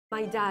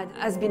My dad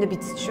has been a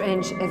bit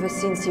strange ever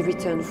since he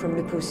returned from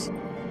Le Pouce.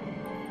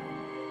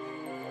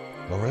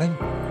 Laureline?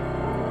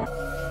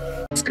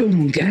 What's going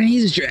on,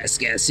 guys?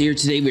 Jurassic here.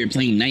 Today we are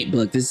playing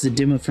Nightbook. This is a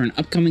demo for an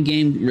upcoming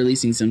game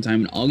releasing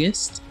sometime in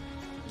August.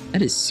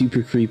 That is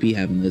super creepy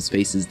having those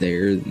faces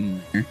there.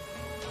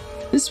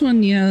 This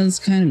one, yeah, it's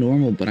kind of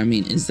normal, but I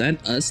mean, is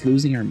that us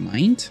losing our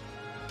mind?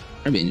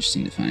 That'd be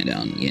interesting to find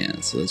out. Yeah,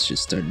 so let's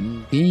just start a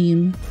new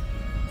game.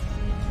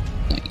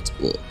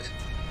 Nightbook.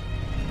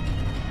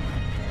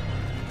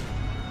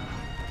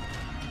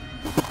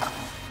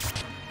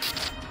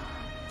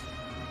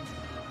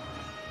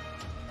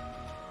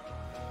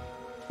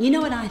 You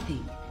know what I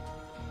think?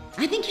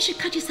 I think you should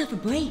cut yourself a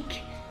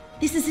break.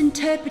 This is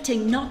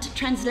interpreting, not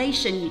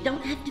translation. You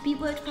don't have to be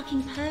word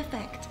fucking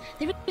perfect.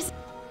 There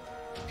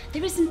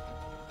isn't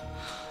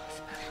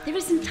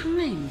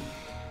time.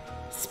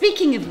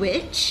 Speaking of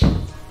which,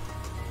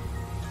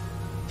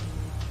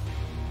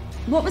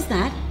 what was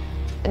that?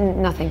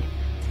 Nothing.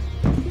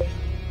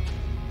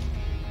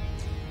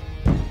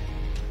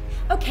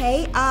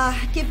 Okay,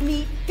 give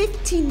me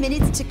 15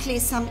 minutes to clear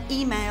some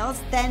emails,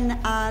 then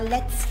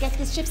let's get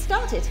this shift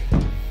started.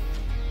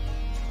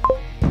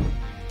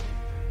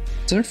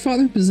 Is our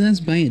father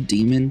possessed by a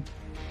demon?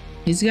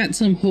 He's got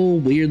some whole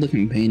weird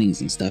looking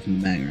paintings and stuff in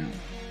the background.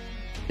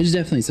 There's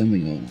definitely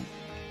something going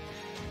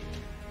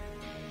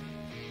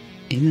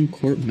on. Amon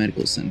Court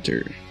Medical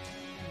Center.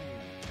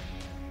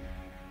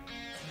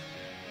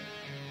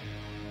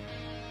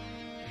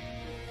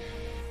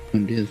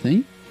 Want to do the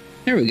thing?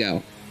 There we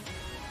go.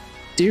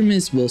 Dear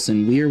Ms.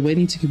 Wilson, we are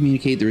waiting to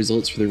communicate the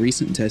results for the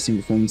recent testing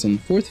performance on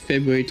the 4th of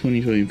February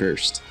 2021.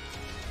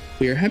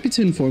 We are happy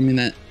to inform you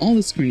that all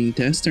the screening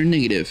tests are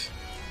negative.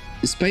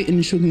 Despite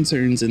initial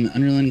concerns and the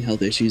underlying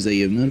health issues that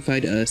you have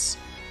notified us,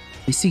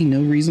 we see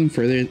no reason for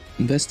further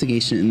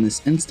investigation in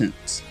this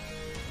instance.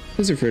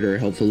 Please refer to our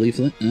helpful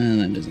leaflet.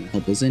 That doesn't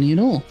help us any at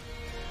all.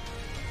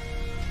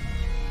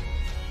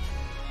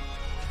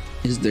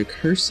 Is the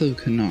Curse of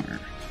Kanar.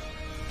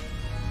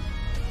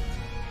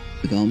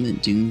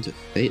 Development doomed to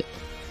fail.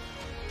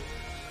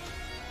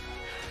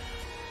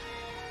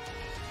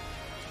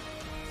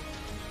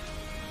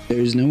 There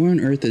is nowhere on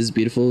Earth as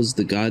beautiful as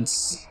the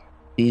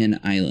Godspeed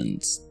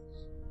Islands.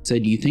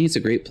 Said you think it's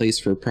a great place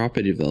for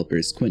property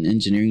developers, Quint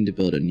Engineering, to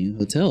build a new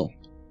hotel.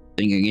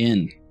 Think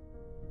again.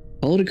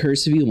 Call it a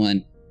curse if you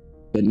want,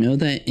 but know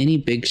that any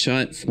big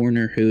shot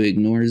foreigner who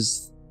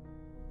ignores...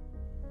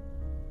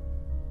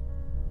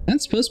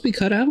 That's supposed to be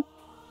cut out?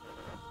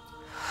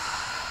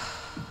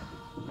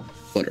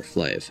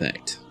 Butterfly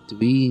effect. Do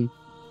we...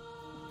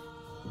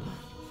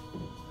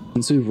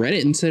 Since we read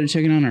it instead of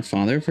checking on our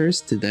father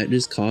first, did that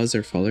just cause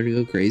our father to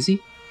go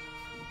crazy?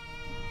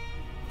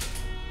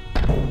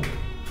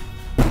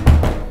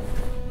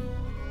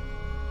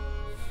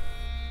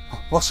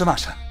 What's the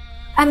matter?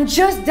 I'm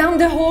just down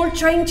the hall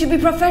trying to be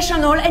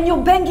professional and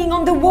you're banging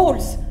on the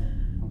walls.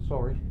 I'm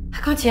sorry. I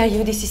can't hear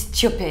you, this is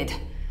stupid.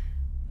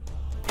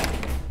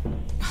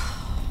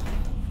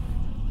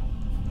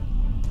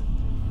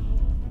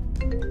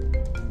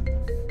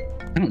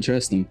 I don't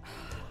trust him.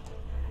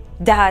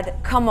 Dad,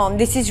 come on,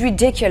 this is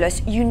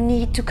ridiculous. You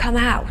need to come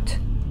out.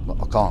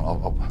 I can't.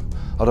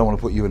 I don't want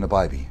to put you and the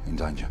baby in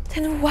danger.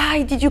 Then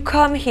why did you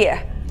come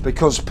here?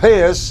 Because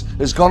Piers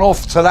has gone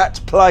off to that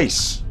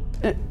place.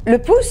 Le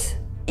Pouce?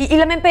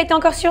 Il a même pas été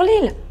encore sur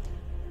l'île.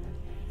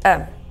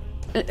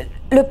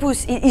 Le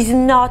Pouce, he's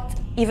not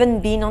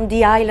even been on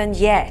the island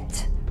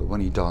yet. But when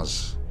he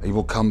does, he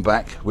will come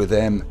back with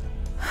them.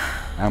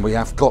 And we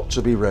have got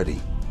to be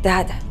ready.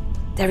 Dad,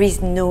 there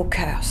is no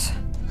curse.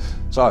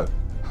 So,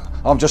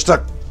 I'm just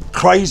a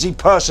crazy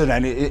person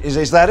then,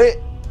 is that it?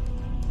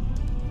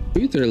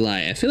 Truth or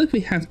lie? I feel like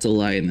we have to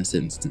lie in this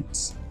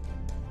instance.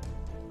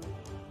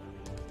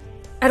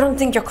 I don't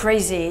think you're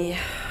crazy.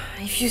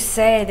 If you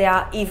say they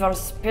are evil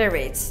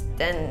spirits,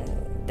 then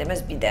they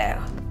must be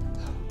there.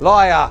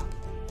 Liar!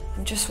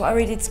 I'm just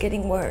worried it's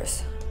getting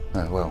worse.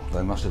 Oh, well,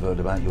 they must have heard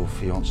about your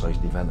fiancé's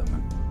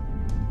development.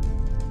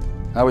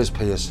 How is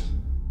Piers?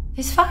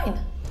 He's fine.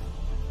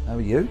 How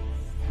are you?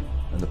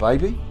 And the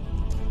baby?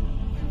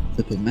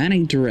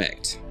 Diplomatic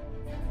direct.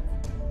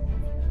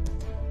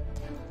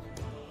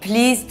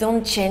 Please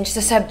don't change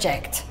the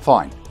subject.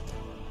 Fine.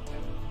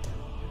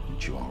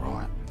 But you are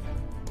right.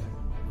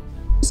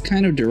 It's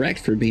kind of direct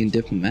for being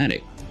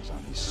diplomatic. There's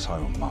only so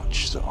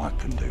much that I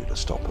can do to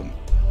stop them.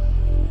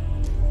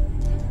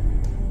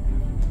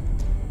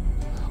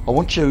 I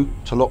want you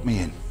to lock me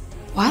in.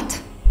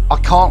 What? I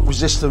can't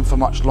resist them for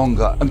much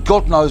longer, and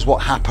God knows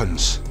what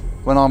happens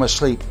when I'm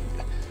asleep.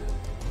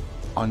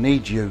 I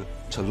need you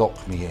to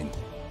lock me in.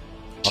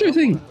 Sure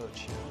thing.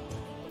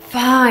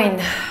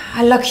 Fine,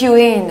 I'll lock you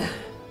in.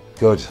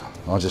 Good.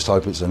 I just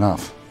hope it's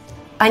enough.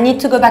 I need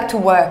to go back to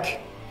work.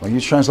 Are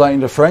you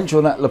translating to French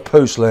or that Le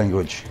Pouce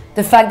language?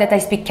 The fact that I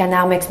speak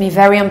Kanar makes me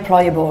very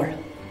employable.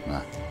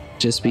 Nah.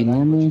 Just be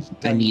normal.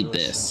 I need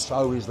this.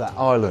 So is that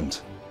island.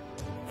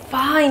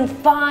 Fine,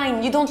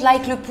 fine. You don't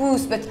like Le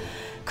Pouce, but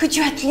could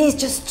you at least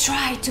just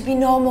try to be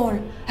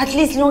normal? At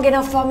least long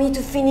enough for me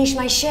to finish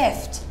my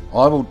shift.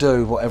 I will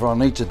do whatever I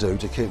need to do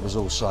to keep us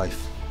all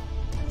safe.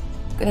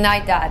 Good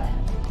night, Dad.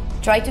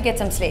 Try to get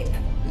some sleep.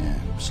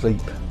 Yeah,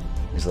 sleep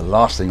is the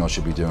last thing I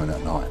should be doing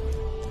at night.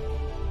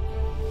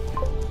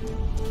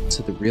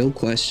 So the real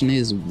question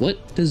is,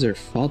 what does her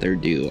father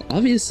do?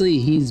 Obviously,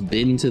 he's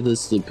been to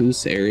this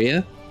Lapus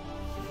area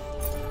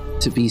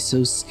to be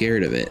so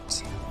scared of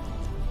it.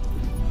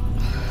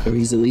 Or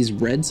he's at least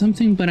read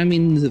something, but I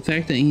mean, the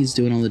fact that he's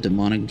doing all the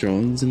demonic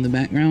drawings in the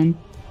background,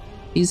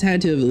 he's had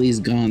to have at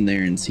least gone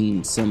there and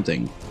seen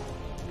something.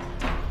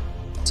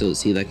 So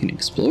is he like an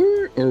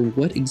explorer, or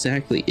what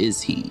exactly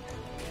is he?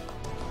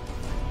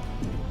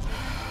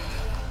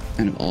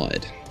 Kind of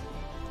odd.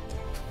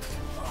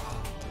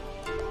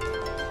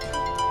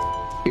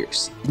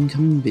 Here's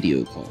incoming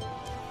video call.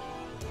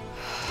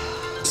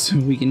 So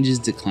we can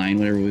just decline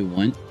whatever we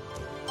want.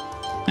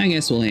 I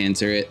guess we'll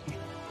answer it.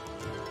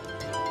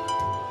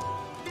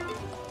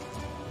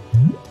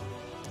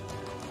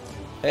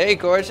 Hey,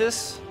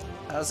 gorgeous.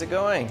 How's it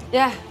going?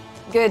 Yeah,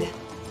 good.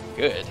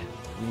 Good.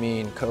 You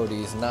mean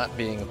Cody's not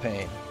being a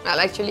pain? Well,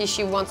 actually,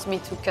 she wants me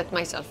to cut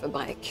myself a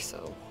break,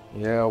 so...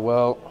 Yeah,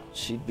 well,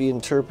 she'd be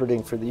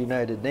interpreting for the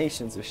United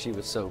Nations if she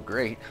was so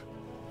great.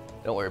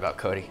 Don't worry about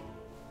Cody.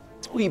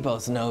 We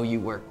both know you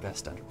work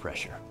best under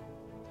pressure.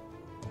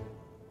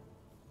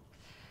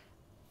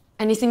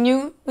 Anything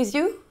new with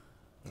you?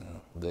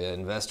 The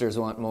investors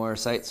want more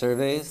site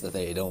surveys that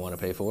they don't want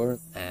to pay for,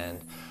 and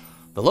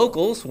the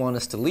locals want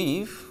us to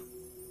leave,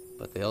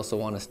 but they also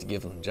want us to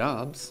give them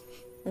jobs.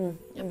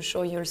 I'm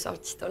sure you'll sort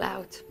it all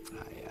out.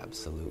 I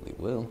absolutely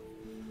will.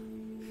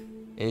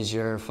 Is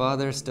your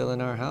father still in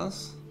our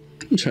house?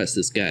 I don't trust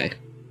this guy. I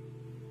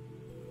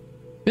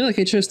feel like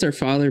I trust our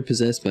father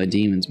possessed by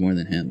demons more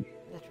than him.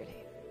 Not really.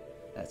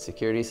 That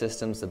security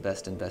system's the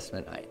best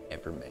investment I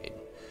ever made.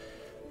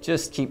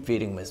 Just keep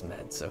feeding him his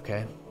meds,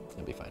 okay?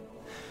 He'll be fine.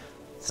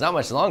 It's not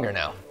much longer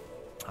now.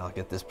 I'll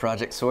get this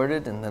project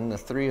sorted, and then the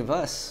three of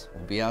us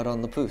will be out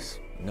on Lapus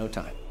in no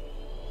time.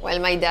 Well,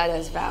 my dad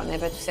has vowed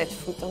never to set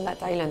foot on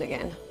that island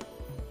again.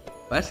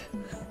 What?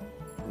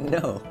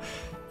 No,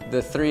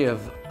 the three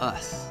of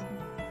us.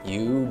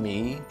 You,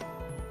 me,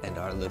 and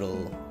our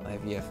little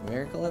IVF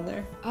miracle in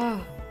there?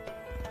 Oh.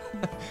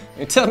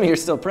 You tell me you're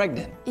still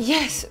pregnant.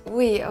 Yes,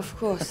 we, of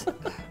course.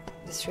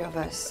 The three of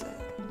us.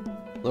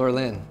 Laura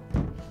Lynn,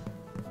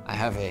 I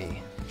have a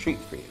treat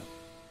for you.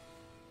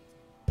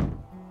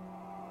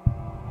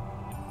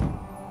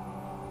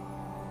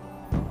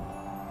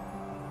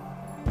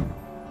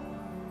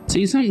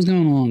 See, something's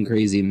going on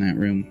crazy in that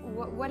room.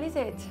 What is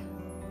it?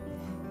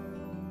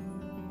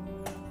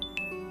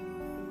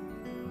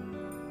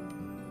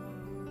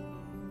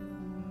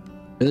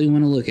 Really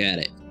want to look at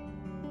it.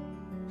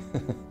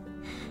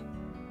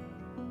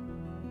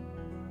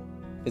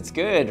 It's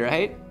good,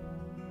 right?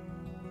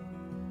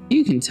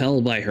 You can tell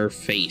by her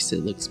face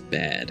it looks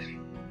bad.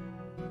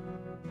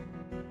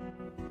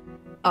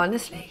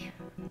 Honestly.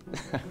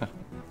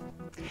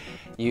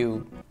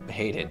 You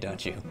hate it,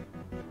 don't you?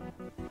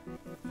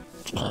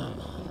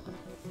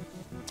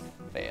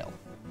 Fail.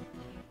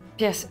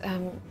 Pierce,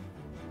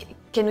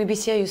 can we be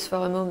serious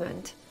for a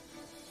moment?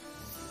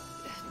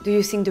 Do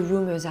you think the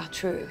rumors are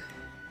true?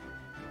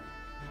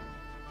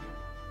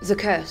 The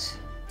curse?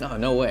 No,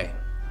 no way.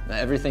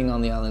 Everything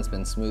on the island's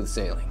been smooth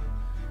sailing.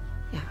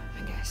 Yeah,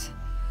 I guess.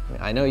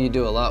 I know you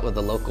do a lot with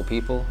the local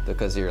people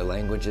because of your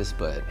languages,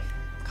 but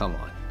come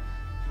on.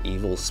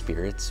 Evil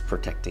spirits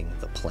protecting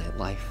the plant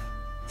life?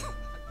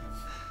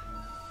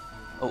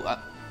 Oh,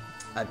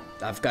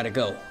 I've got to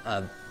go.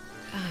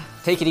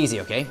 Take it easy,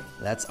 okay?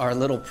 That's our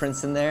little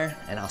prince in there,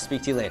 and I'll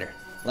speak to you later.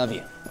 Love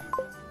you.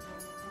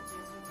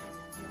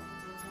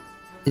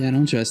 Yeah, I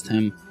don't trust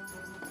him.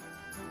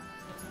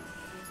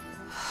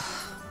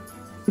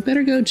 You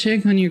better go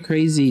check on your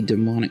crazy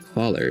demonic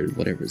father,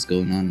 whatever's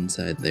going on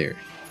inside there.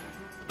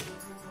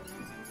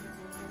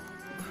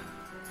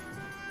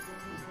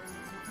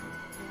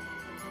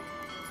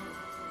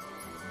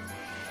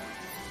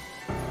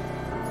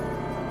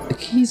 The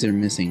keys are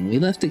missing. We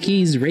left the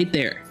keys right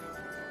there.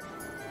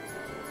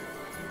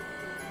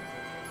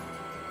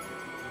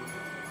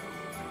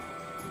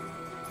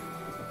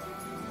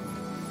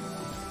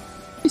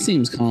 He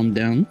seems calmed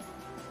down.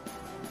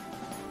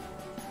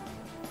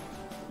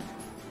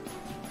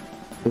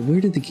 But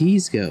where did the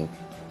keys go?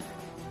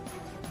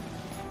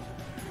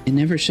 It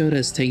never showed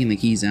us taking the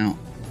keys out.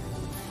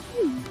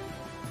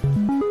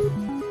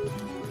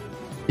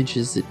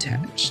 Inches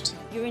attached.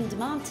 You're in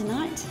demand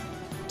tonight.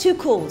 2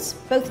 calls.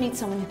 Both need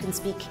someone who can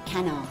speak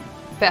Canard.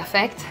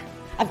 Perfect.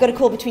 I've got a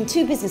call between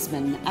 2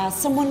 businessmen.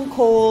 Someone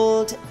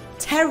called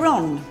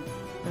Teron.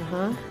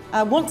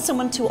 Wants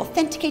someone to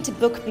authenticate a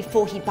book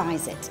before he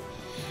buys it.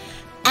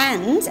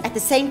 And at the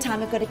same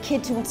time, I've got a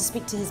kid who wants to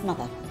speak to his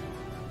mother.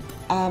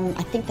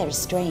 I think they're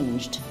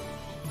estranged.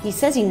 He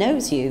says he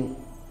knows you.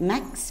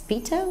 Max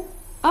Vito?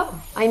 Oh,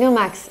 I know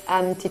Max.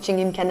 I'm teaching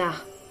him Canard.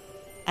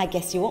 I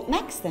guess you want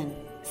Max then.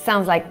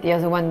 Sounds like the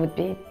other one would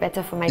be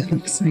better for my... It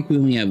looks like we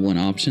only have one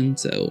option,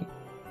 so...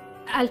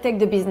 I'll take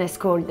the business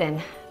call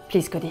then.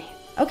 Please, Cody.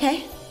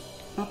 Okay,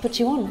 I'll put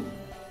you on.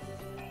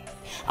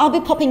 I'll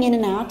be popping in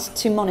and out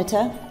to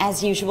monitor,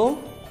 as usual.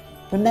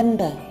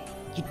 Remember,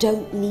 you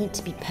don't need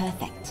to be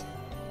perfect.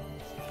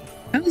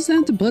 How is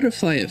that the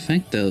butterfly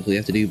effect, though, if we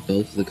have to do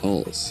both of the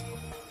calls?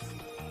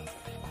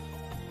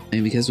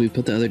 Maybe because we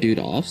put the other dude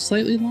off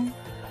slightly long?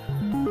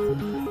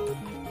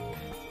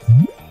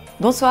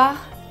 Bonsoir,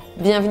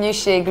 bienvenue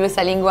chez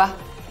Glossalingua.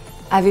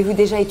 Avez-vous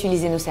déjà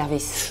utilisé nos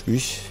services?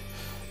 Oui.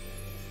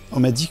 On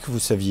m'a dit que vous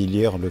saviez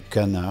lire le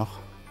canard.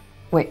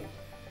 Oui.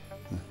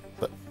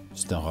 Bah,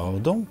 c'est un rare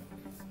don,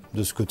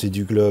 de ce côté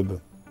du globe.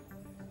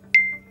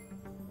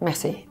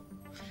 Merci.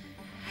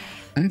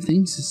 5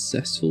 things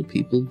successful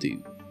people do.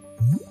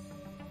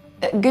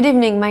 Good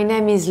evening, my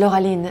name is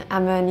Lauraline.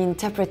 I'm an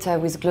interpreter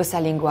with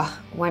Glossalingua.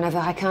 One of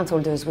our account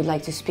holders would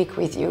like to speak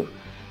with you.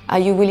 Are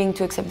you willing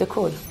to accept the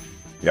call?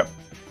 Yep.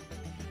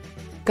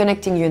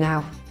 Connecting you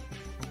now.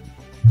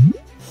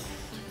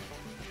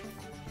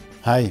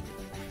 Hi,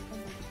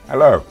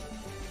 Hello.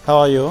 how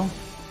are you?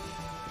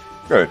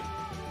 Good.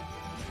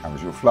 How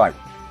was your flight?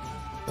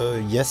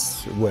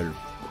 Yes, well,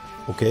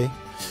 ok.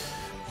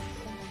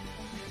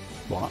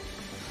 Bon,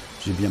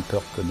 j'ai bien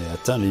peur qu'on ait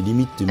atteint les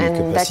limites de mes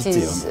And that capacités.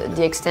 is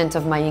the extent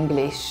of my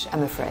English,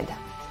 I'm afraid.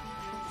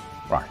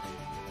 Right.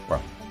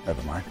 Well,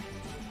 never mind.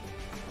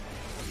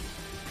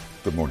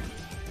 Good morning.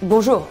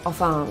 Bonjour,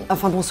 enfin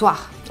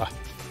bonsoir. Ah,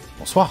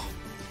 bonsoir.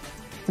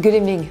 Good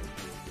evening.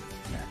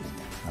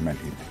 Yeah, I meant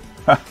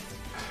evening.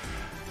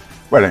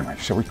 Well, anyway,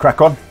 shall we crack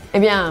on? Eh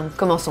bien,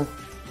 commençons.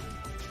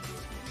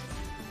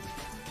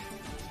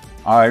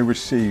 I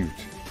received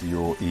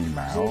your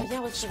email.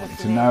 Just wanted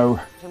to know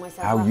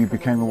how you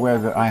became aware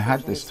that I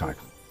had this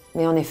title.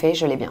 Mais en effet,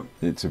 je l'ai bien.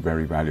 It's a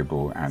very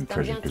valuable and C'est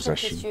un bien treasured très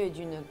possession, précieux et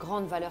d'une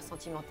grande valeur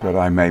sentimentale. but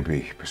I may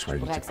be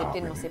persuaded pourrais to part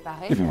accepter de m'en with it.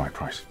 séparer. Give me my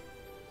price.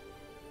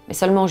 Mais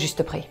seulement au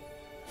juste prix.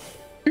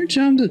 Your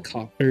job to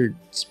call or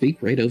speak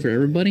right over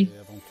everybody?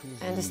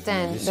 I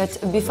understand, but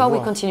before we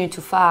continue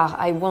too far,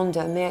 I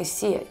wonder, may I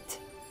see it?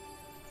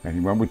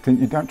 Anyone would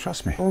think you don't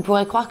trust me. On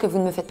pourrait croire que vous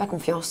ne me faites pas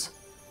confiance.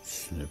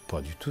 Ce n'est pas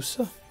du tout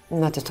ça.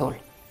 Not at all.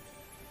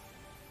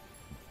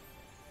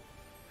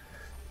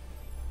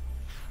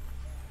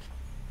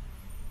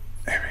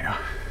 There we are.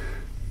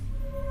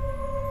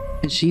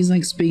 And she's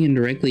like speaking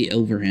directly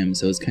over him,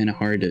 so it's kind of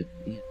hard to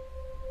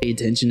pay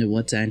attention to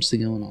what's actually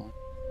going on.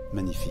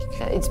 Magnifique.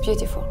 It's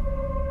beautiful.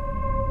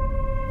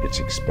 It's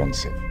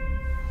expensive.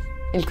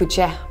 Il coûte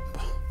cher,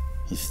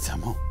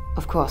 Évidemment.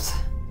 of course.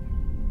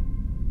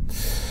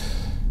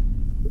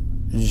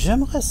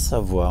 J'aimerais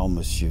savoir,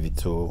 Monsieur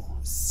Vito,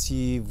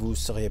 si vous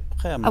seriez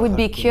prêt à me I would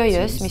be raconter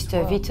curious, Mr.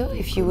 l'histoire Vito, de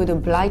if you would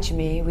comment oblige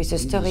me with the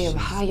story of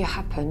how you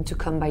happened to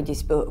come by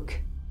this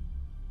book.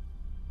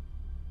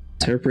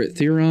 Interpret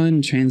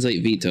Theron,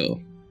 translate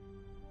Vito.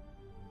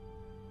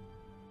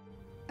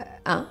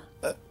 Hein?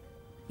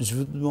 Je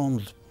vous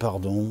demande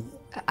pardon.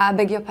 I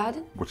beg your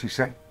pardon? What's he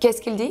say?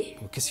 Qu'est-ce qu'il dit?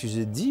 Qu'est-ce que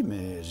j'ai dit?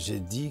 Mais j'ai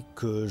dit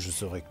que je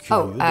serais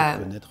Oh, curieux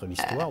de connaître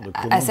l'histoire de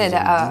comment I said vous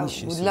avez I dîné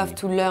chez would ces love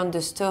livres. to learn the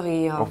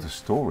story Of the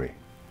story.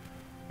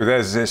 But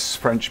there's this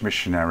French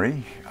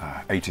missionary,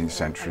 18th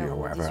century or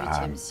whatever,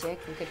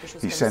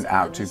 he sent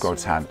out to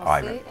God's Hand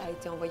Island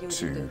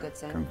to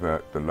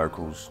convert the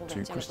locals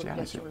to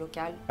Christianity.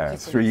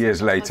 3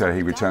 years later,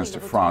 he returns to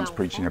France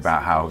preaching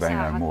about how they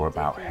know more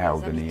about hell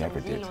than he ever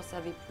did,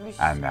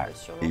 and that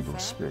evil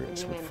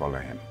spirits would follow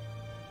him.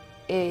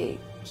 Et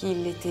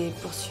qu'il était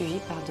poursuivi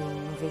par de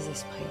mauvais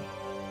esprits.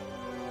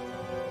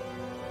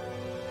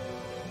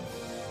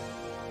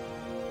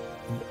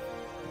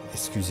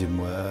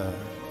 Excusez-moi,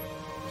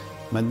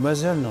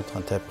 mademoiselle, notre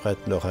interprète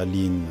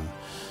Lauraline,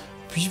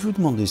 puis-je vous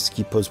demander ce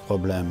qui pose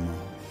problème?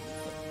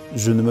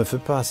 Je ne me fais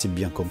pas assez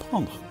bien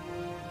comprendre.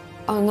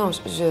 Oh non,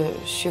 je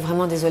suis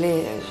vraiment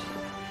désolée.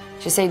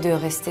 J'essaye de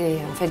rester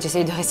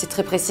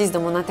très précise dans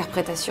mon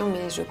interprétation,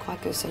 mais je crois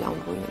que cela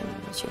embrouille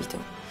Monsieur Vito.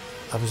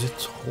 Ah, vous êtes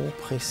trop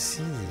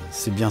précise.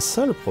 C'est bien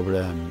ça le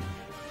problème.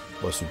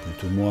 Bah, c'est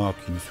plutôt moi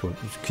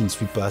qui ne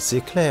suis pas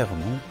assez clair,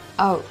 non?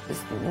 Oh,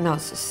 non,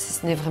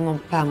 ce n'est vraiment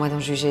pas à moi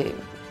d'en juger.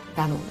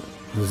 Pardon.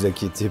 Ne vous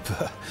inquiétez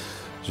pas,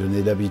 je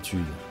n'ai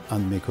l'habitude. Un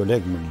de mes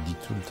collègues me le dit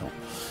tout le temps.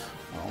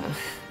 Alors,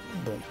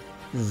 bon,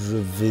 je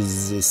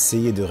vais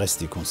essayer de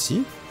rester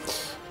concis.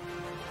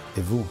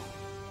 Et vous?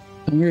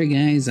 Don't worry,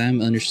 guys,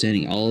 I'm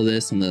understanding all of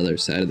this on the other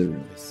side of the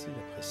room. C'est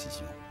la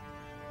précision.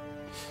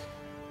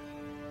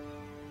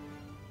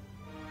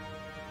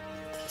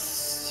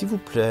 S'il vous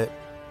plaît,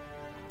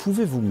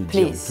 pouvez-vous me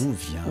dire Please, d'où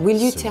vient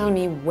will you ce tell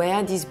me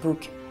where this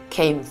book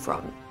came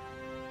from?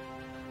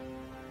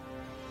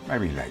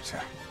 Maybe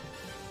later.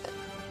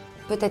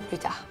 Peut-être plus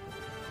tard.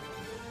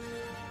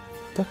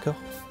 D'accord.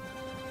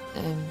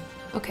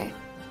 Ok.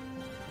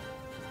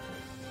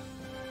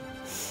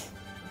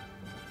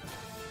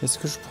 Est-ce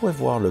que je pourrais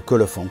voir le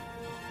colophon?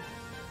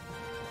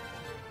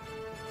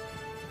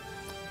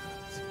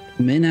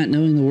 May not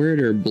knowing the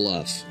word or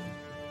bluff?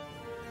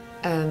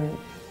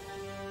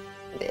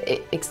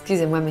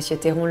 Excusez-moi, Monsieur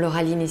Théron,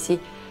 Lauraline ici.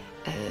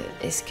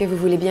 Est-ce que vous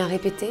voulez bien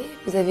répéter?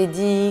 Vous avez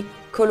dit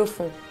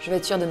colophon. Je vais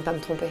être sûre de ne pas me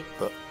tromper.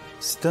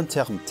 C'est un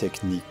terme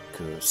technique.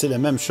 C'est la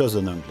même chose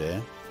en anglais.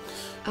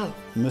 Oh,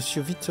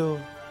 Monsieur Vito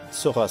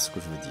saura ce que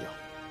je veux dire.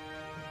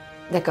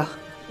 d'accord,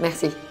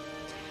 merci.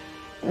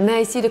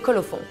 Mais ici de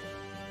colophon.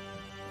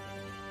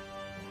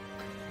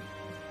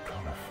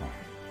 Colophon.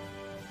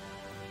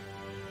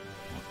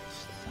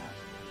 What's that?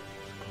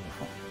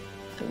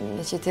 Colophon.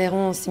 Monsieur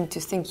Theron seemed to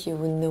think you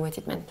would know what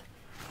it meant.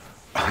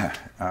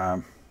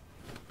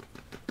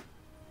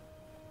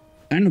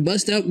 Time to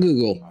bust out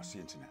Google. That's the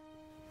internet.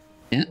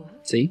 Yeah,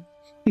 see?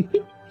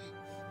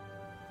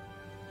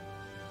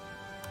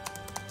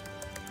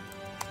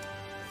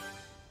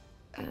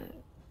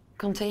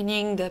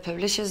 Containing the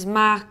publisher's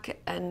mark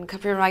and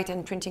copyright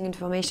and printing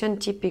information,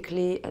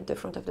 typically at the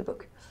front of the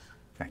book.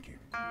 Thank you.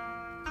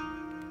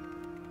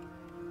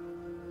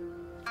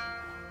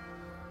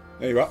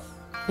 There you are.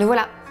 Le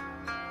voilà.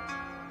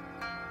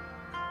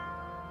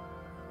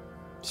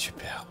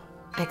 Superbe.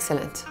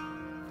 Excellent.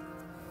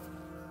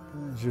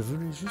 Je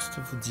voulais juste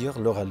vous dire,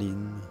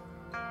 Lauraline,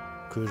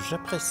 que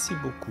j'apprécie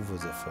beaucoup vos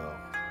efforts.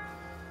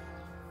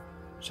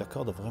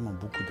 J'accorde vraiment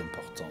beaucoup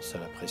d'importance à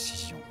la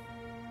précision.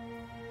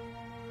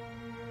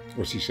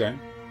 What's he saying?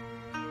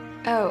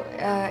 Oh,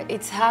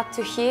 it's hard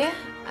to hear.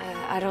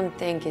 I don't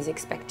think he's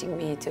expecting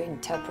me to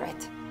interpret.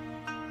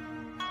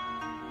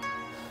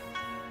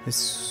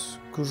 Est-ce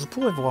que je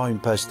pourrais voir une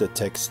page de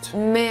texte?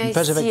 May Une I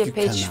page see avec a du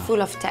page canard.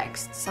 full of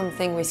text,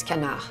 something with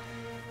canard?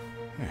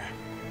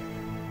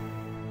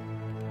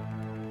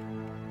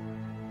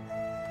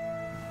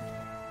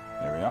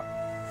 There we are.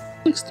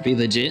 Looks to be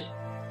legit.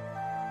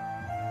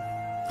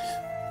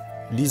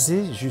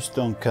 Lisez juste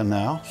en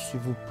canard, s'il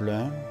vous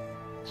plaît.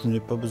 Je n'ai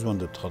pas besoin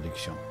de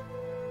traduction.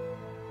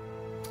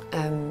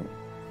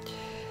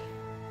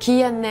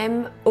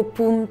 Kianem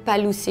opum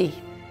palusi,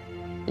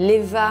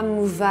 leva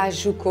muva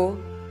juko,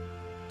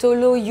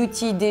 tolo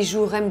yuti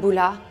deju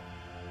rembula,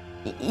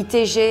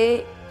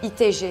 itg,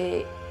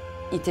 itg,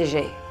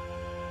 itg.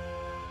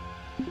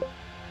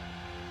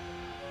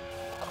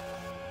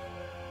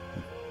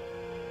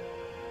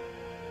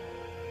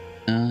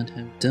 Not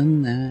have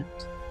done that.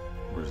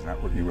 Was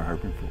that what you were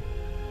hoping for?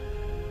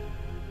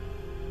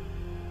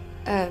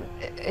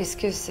 Est-ce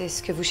que c'est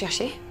ce que vous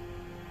cherchez?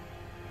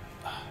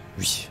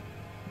 Oui,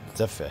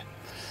 tout à fait.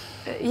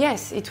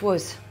 Yes, it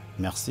was.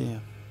 Merci.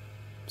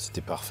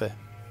 C'était parfait.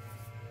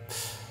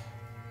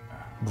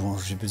 Bon,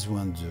 j'ai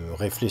besoin de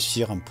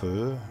réfléchir un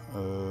peu.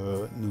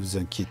 Ne vous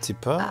inquiétez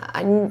pas.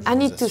 I Je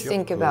need vous to assure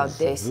think que about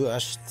je this. veux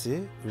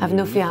acheter le Have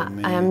no livre, fear,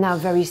 mais I am now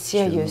very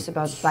serious je-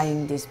 about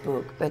buying this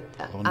book, but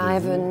I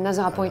have Rendez-vous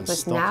another à appointment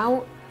l'instant.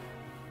 now.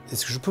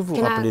 Est-ce que je peux vous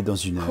Can rappeler I dans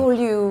une heure? call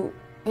you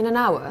in an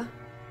hour?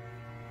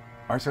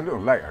 Oh, it's a little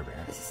late over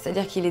here.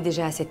 C'est-à-dire qu'il est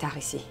déjà assez tard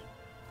ici.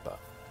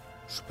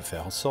 Je peux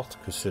faire en sorte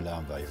que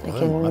cela vaille I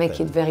vraiment can la make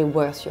peine. it very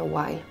worth your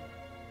while.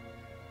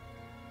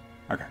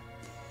 Okay,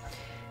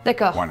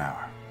 D'accord, 1 hour.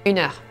 1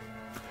 heure.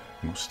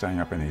 I'm not staying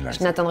up any Je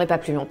later. n'attendrai pas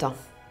plus longtemps.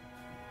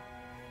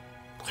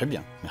 Très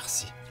bien,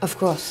 merci. Of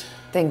course,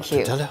 thank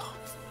you. Tout à l'heure.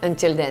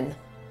 Until then.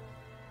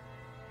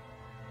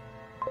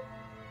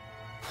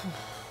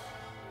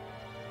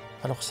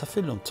 Alors, ça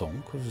fait longtemps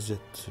que vous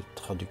êtes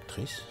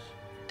traductrice.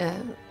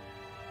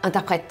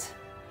 Interprète.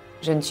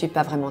 Je ne suis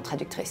pas vraiment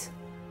traductrice.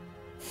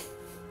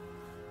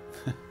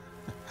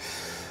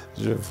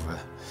 Je vois.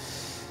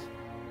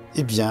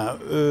 Eh bien,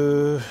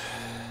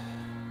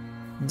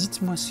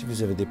 dites-moi si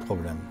vous avez des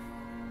problèmes.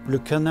 Le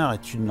canard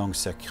est une langue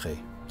sacrée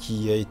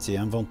qui a été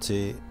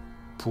inventée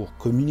pour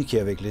communiquer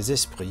avec les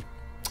esprits.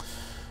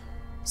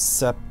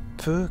 Ça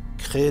peut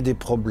créer des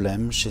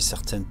problèmes chez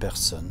certaines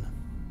personnes.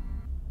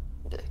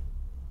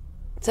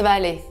 Ça va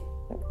aller.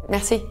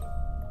 Merci.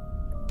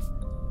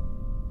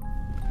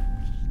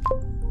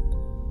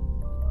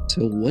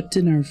 So what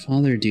did our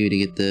father do to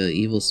get the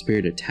evil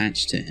spirit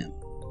attached to him?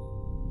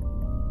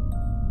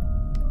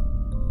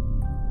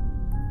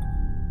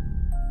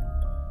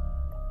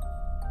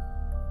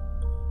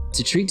 It's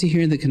a treat to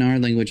hear the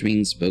Kanar language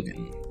being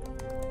spoken.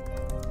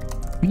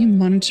 Are you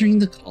monitoring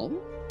the call?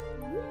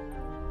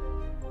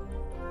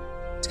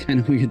 It's kind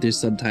of weird there's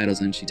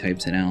subtitles and she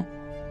types it out.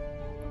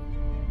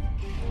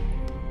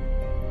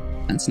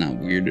 That's not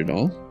weird at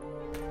all.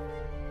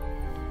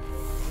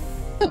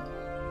 Oh.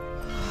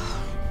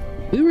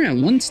 We were at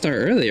 1 star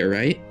earlier,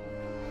 right?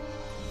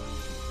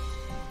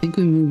 I think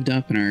we moved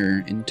up in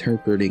our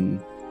interpreting.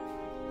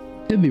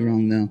 Could be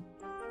wrong though.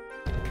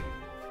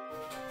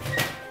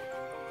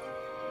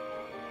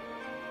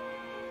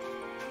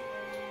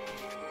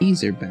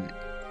 These are back.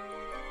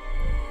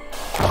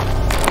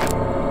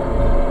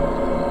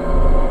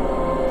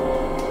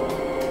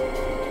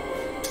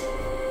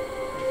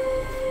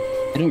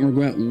 I don't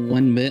regret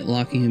one bit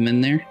locking him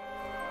in there.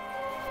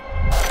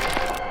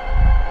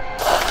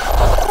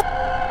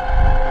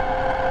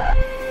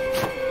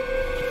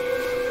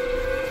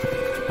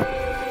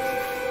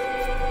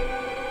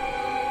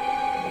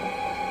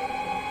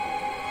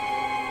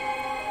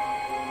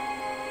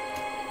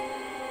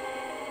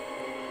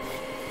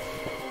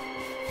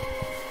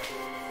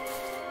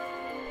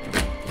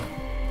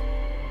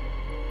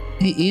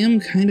 I am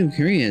kind of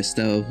curious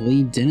though, if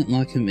we didn't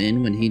lock him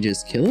in, would he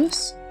just kill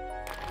us?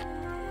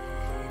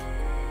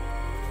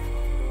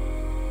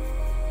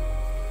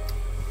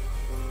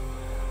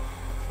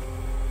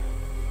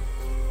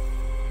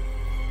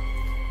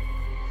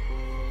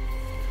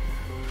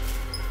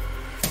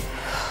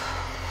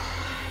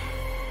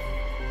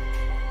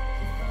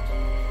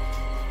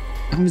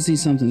 Obviously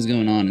something's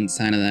going on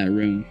inside of that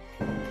room.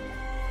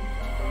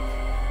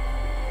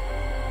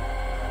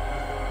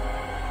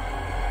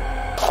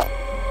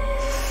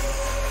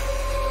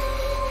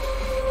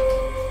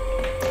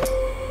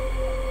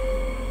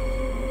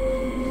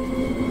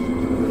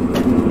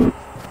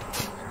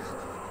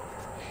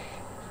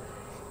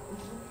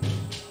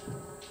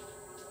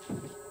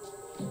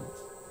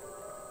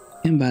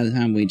 And by the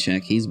time we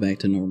check, he's back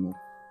to normal.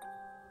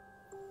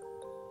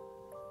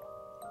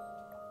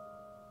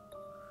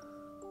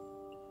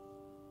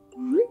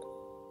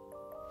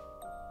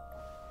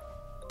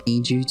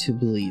 Need you to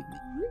believe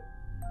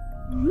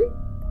me.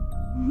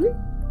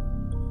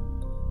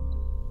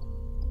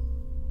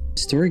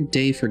 Historic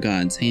day for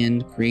God's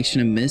hand,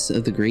 creation of myths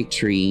of the great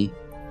tree,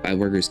 5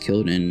 workers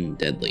killed and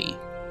deadly.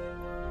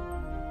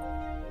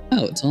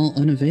 Oh, it's all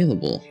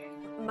unavailable.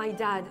 My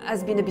dad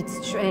has been a bit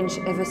strange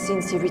ever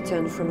since he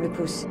returned from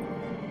lupus.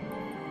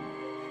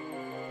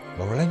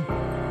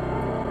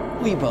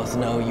 Laureline? We both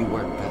know you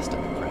work best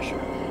under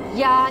pressure.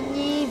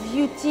 Yanni,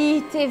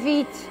 Beauty,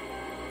 Tevit.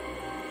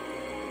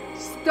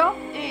 Stop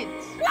it!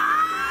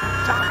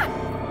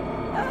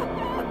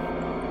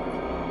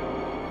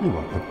 You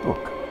want that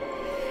book?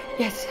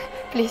 Yes,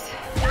 please.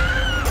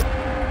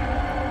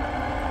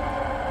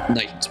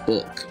 Nice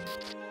book.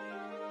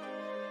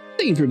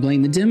 Thank you for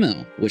playing the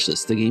demo.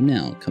 Wishlist the game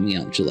now, coming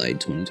out July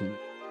 2020.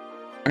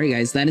 Alright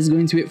guys, that is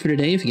going to be it for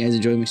today. If you guys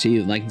enjoyed, make sure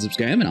you like and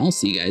subscribe, and I'll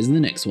see you guys in the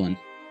next one.